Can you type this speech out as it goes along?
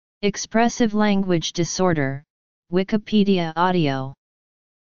Expressive language disorder, Wikipedia audio.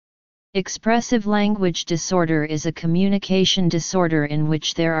 Expressive language disorder is a communication disorder in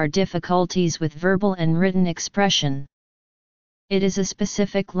which there are difficulties with verbal and written expression. It is a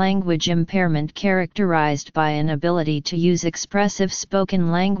specific language impairment characterized by an ability to use expressive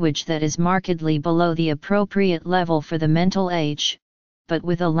spoken language that is markedly below the appropriate level for the mental age, but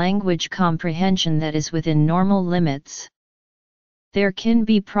with a language comprehension that is within normal limits. There can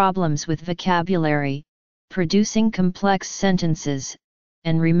be problems with vocabulary, producing complex sentences,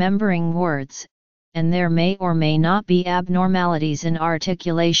 and remembering words, and there may or may not be abnormalities in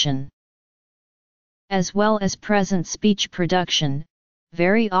articulation. As well as present speech production,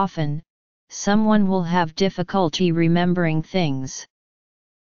 very often, someone will have difficulty remembering things.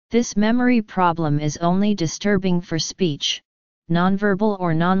 This memory problem is only disturbing for speech. Nonverbal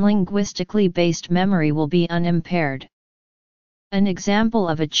or non-linguistically based memory will be unimpaired. An example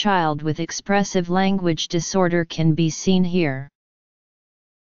of a child with expressive language disorder can be seen here.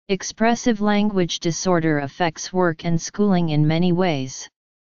 Expressive language disorder affects work and schooling in many ways.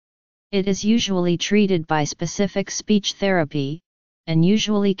 It is usually treated by specific speech therapy, and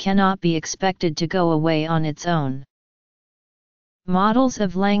usually cannot be expected to go away on its own. Models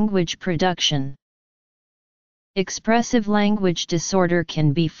of language production. Expressive language disorder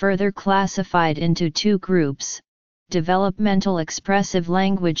can be further classified into two groups: developmental expressive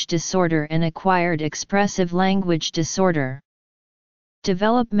language disorder and acquired expressive language disorder.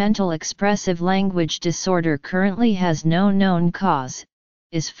 Developmental expressive language disorder currently has no known cause,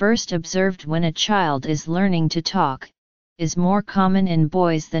 is first observed when a child is learning to talk, is more common in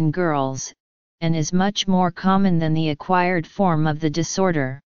boys than girls, and is much more common than the acquired form of the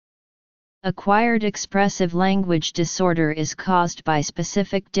disorder. Acquired expressive language disorder is caused by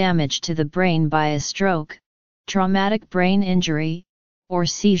specific damage to the brain by a stroke, traumatic brain injury, or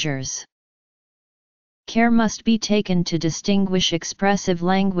seizures. Care must be taken to distinguish expressive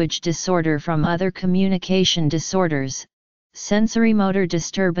language disorder from other communication disorders, sensory-motor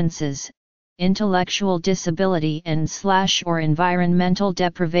disturbances, intellectual disability and/or environmental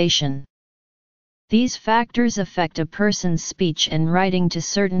deprivation. These factors affect a person's speech and writing to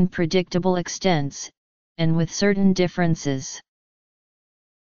certain predictable extents, and with certain differences.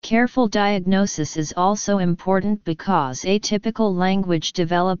 Careful diagnosis is also important because atypical language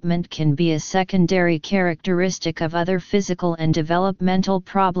development can be a secondary characteristic of other physical and developmental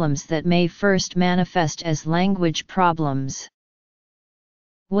problems that may first manifest as language problems.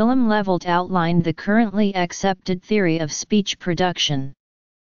 Willem Leveld outlined the currently accepted theory of speech production.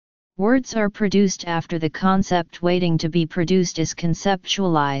 Words are produced after the concept waiting to be produced is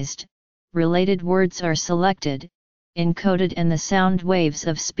conceptualized, related words are selected, encoded, and the sound waves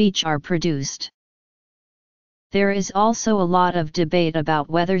of speech are produced. There is also a lot of debate about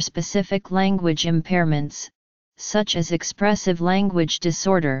whether specific language impairments, such as expressive language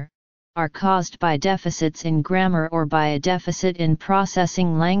disorder, are caused by deficits in grammar or by a deficit in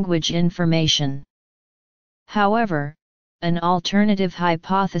processing language information. However, an alternative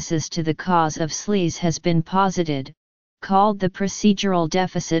hypothesis to the cause of SLES has been posited, called the procedural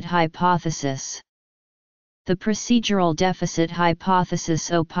deficit hypothesis. The procedural deficit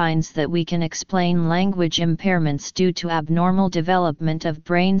hypothesis opines that we can explain language impairments due to abnormal development of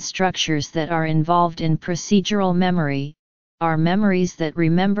brain structures that are involved in procedural memory, are memories that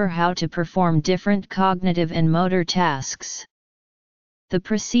remember how to perform different cognitive and motor tasks. The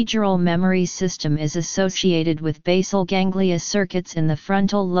procedural memory system is associated with basal ganglia circuits in the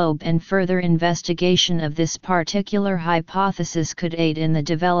frontal lobe, and further investigation of this particular hypothesis could aid in the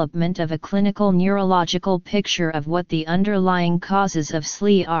development of a clinical neurological picture of what the underlying causes of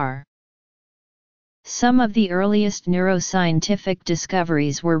SLE are. Some of the earliest neuroscientific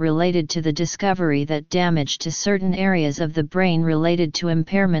discoveries were related to the discovery that damage to certain areas of the brain related to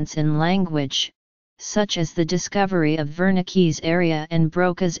impairments in language, such as the discovery of Wernicke's area and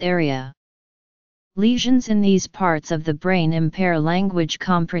Broca's area. Lesions in these parts of the brain impair language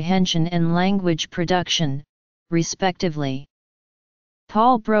comprehension and language production, respectively.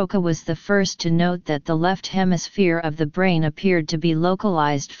 Paul Broca was the first to note that the left hemisphere of the brain appeared to be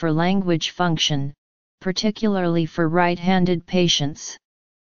localized for language function, particularly for right-handed patients.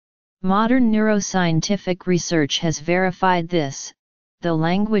 Modern neuroscientific research has verified this, though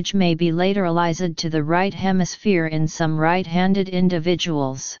language may be lateralized to the right hemisphere in some right-handed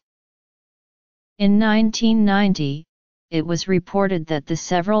individuals. In 1990, it was reported that the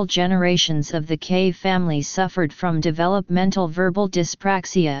several generations of the K family suffered from developmental verbal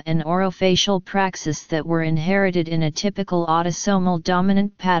dyspraxia and orofacial praxis that were inherited in a typical autosomal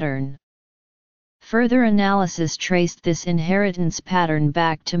dominant pattern. Further analysis traced this inheritance pattern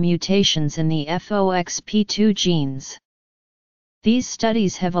back to mutations in the FOXP2 genes. These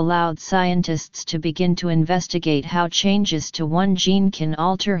studies have allowed scientists to begin to investigate how changes to one gene can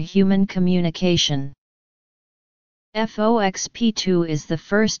alter human communication. FOXP2 is the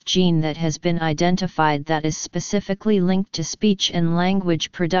first gene that has been identified that is specifically linked to speech and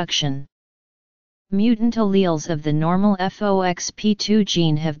language production. Mutant alleles of the normal FOXP2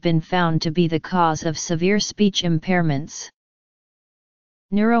 gene have been found to be the cause of severe speech impairments.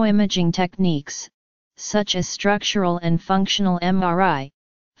 Neuroimaging techniques, such as structural and functional MRI,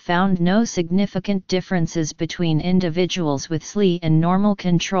 found no significant differences between individuals with SLE and normal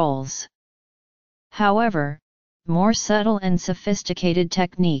controls. However, more subtle and sophisticated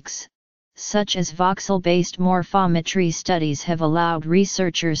techniques, such as voxel-based morphometry studies, have allowed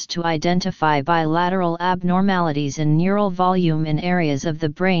researchers to identify bilateral abnormalities in neural volume in areas of the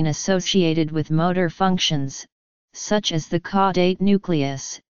brain associated with motor functions, such as the caudate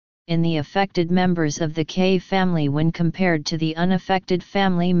nucleus, in the affected members of the K family when compared to the unaffected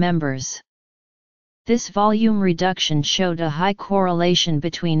family members. This volume reduction showed a high correlation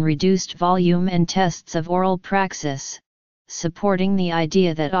between reduced volume and tests of oral praxis, supporting the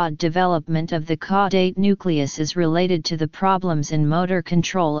idea that odd development of the caudate nucleus is related to the problems in motor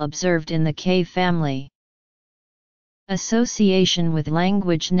control observed in the K family. Association with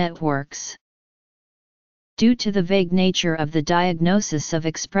language networks. Due to the vague nature of the diagnosis of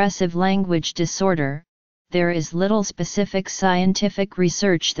expressive language disorder, there is little specific scientific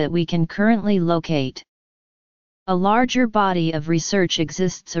research that we can currently locate. A larger body of research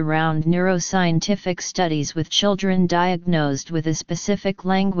exists around neuroscientific studies with children diagnosed with a specific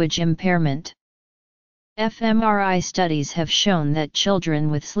language impairment. fMRI studies have shown that children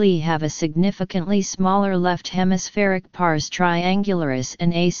with SLE have a significantly smaller left hemispheric pars triangularis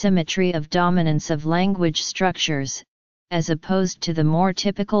and asymmetry of dominance of language structures, as opposed to the more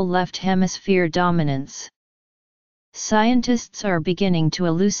typical left hemisphere dominance. Scientists are beginning to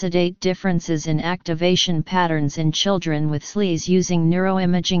elucidate differences in activation patterns in children with SLEs using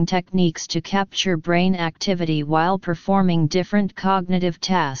neuroimaging techniques to capture brain activity while performing different cognitive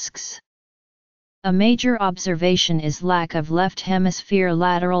tasks. A major observation is lack of left hemisphere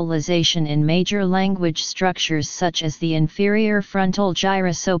lateralization in major language structures such as the inferior frontal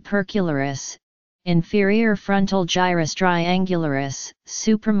gyrus opercularis, inferior frontal gyrus triangularis,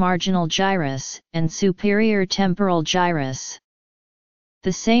 supramarginal gyrus, and superior temporal gyrus.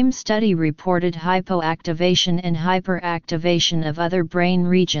 The same study reported hypoactivation and hyperactivation of other brain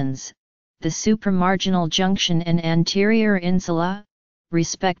regions, the supramarginal junction and anterior insula,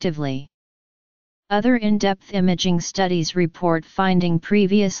 respectively. Other in-depth imaging studies report finding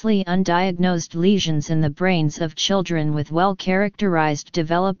previously undiagnosed lesions in the brains of children with well-characterized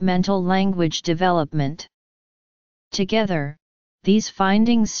developmental language development. Together, these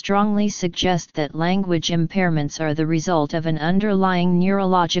findings strongly suggest that language impairments are the result of an underlying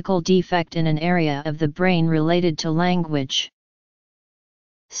neurological defect in an area of the brain related to language.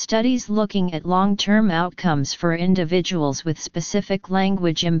 Studies looking at long-term outcomes for individuals with specific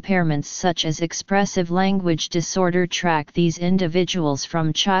language impairments such as expressive language disorder track these individuals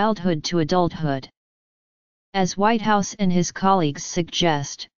from childhood to adulthood. As Whitehouse and his colleagues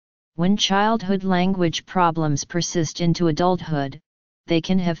suggest, when childhood language problems persist into adulthood, they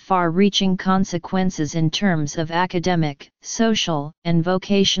can have far-reaching consequences in terms of academic, social, and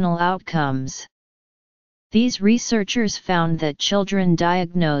vocational outcomes. These researchers found that children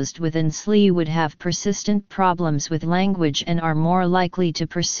diagnosed with SLE would have persistent problems with language and are more likely to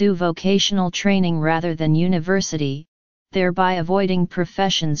pursue vocational training rather than university, thereby avoiding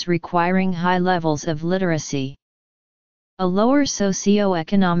professions requiring high levels of literacy. A lower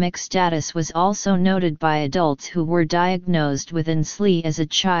socioeconomic status was also noted by adults who were diagnosed with SLE as a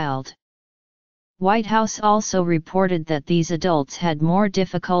child. Whitehouse also reported that these adults had more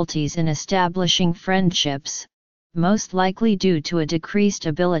difficulties in establishing friendships, most likely due to a decreased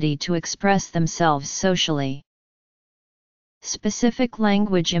ability to express themselves socially. Specific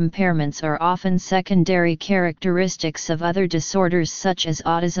language impairments are often secondary characteristics of other disorders such as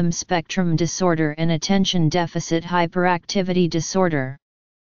autism spectrum disorder and attention deficit hyperactivity disorder.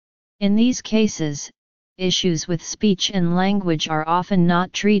 In these cases, issues with speech and language are often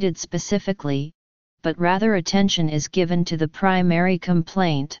not treated specifically, but rather attention is given to the primary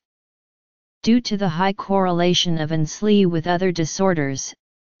complaint. Due to the high correlation of SLE with other disorders,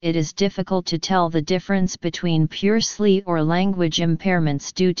 it is difficult to tell the difference between pure SLE or language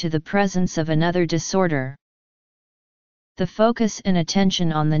impairments due to the presence of another disorder. The focus and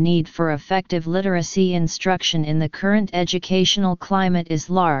attention on the need for effective literacy instruction in the current educational climate is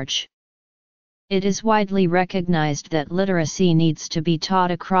large. It is widely recognized that literacy needs to be taught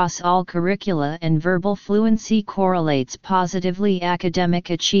across all curricula, and verbal fluency correlates positively academic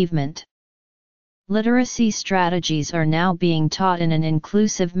achievement. Literacy strategies are now being taught in an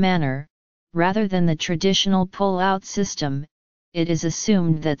inclusive manner, rather than the traditional pull-out system. It is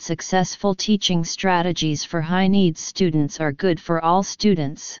assumed that successful teaching strategies for high-needs students are good for all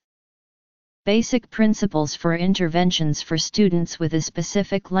students. Basic principles for interventions for students with a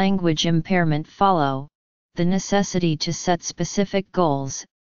specific language impairment follow: the necessity to set specific goals,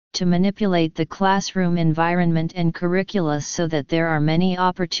 to manipulate the classroom environment and curricula so that there are many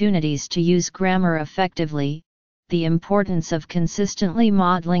opportunities to use grammar effectively, the importance of consistently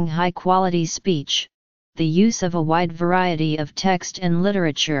modeling high-quality speech, the use of a wide variety of text and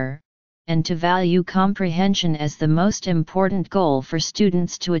literature, and to value comprehension as the most important goal for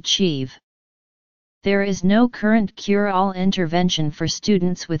students to achieve. There is no current cure-all intervention for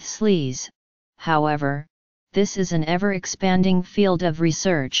students with SLEs, however, this is an ever-expanding field of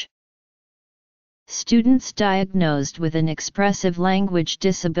research. Students diagnosed with an expressive language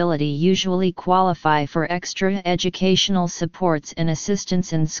disability usually qualify for extra educational supports and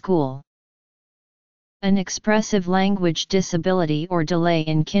assistance in school. An expressive language disability or delay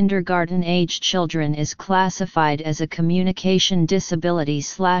in kindergarten-age children is classified as a communication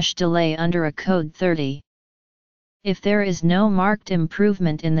disability/delay under a Code 30. If there is no marked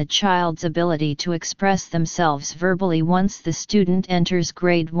improvement in the child's ability to express themselves verbally once the student enters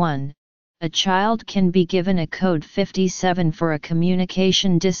grade 1, a child can be given a Code 57 for a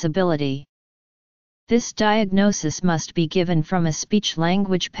communication disability. This diagnosis must be given from a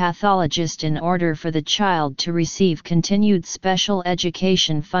speech-language pathologist in order for the child to receive continued special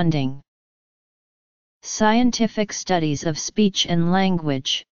education funding. Scientific studies of speech and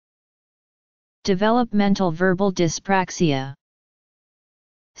language. Developmental verbal dyspraxia.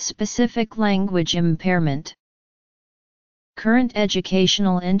 Specific language impairment. Current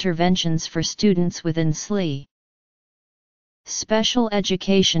educational interventions for students with SLE. Special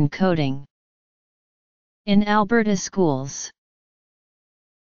education coding. In Alberta schools,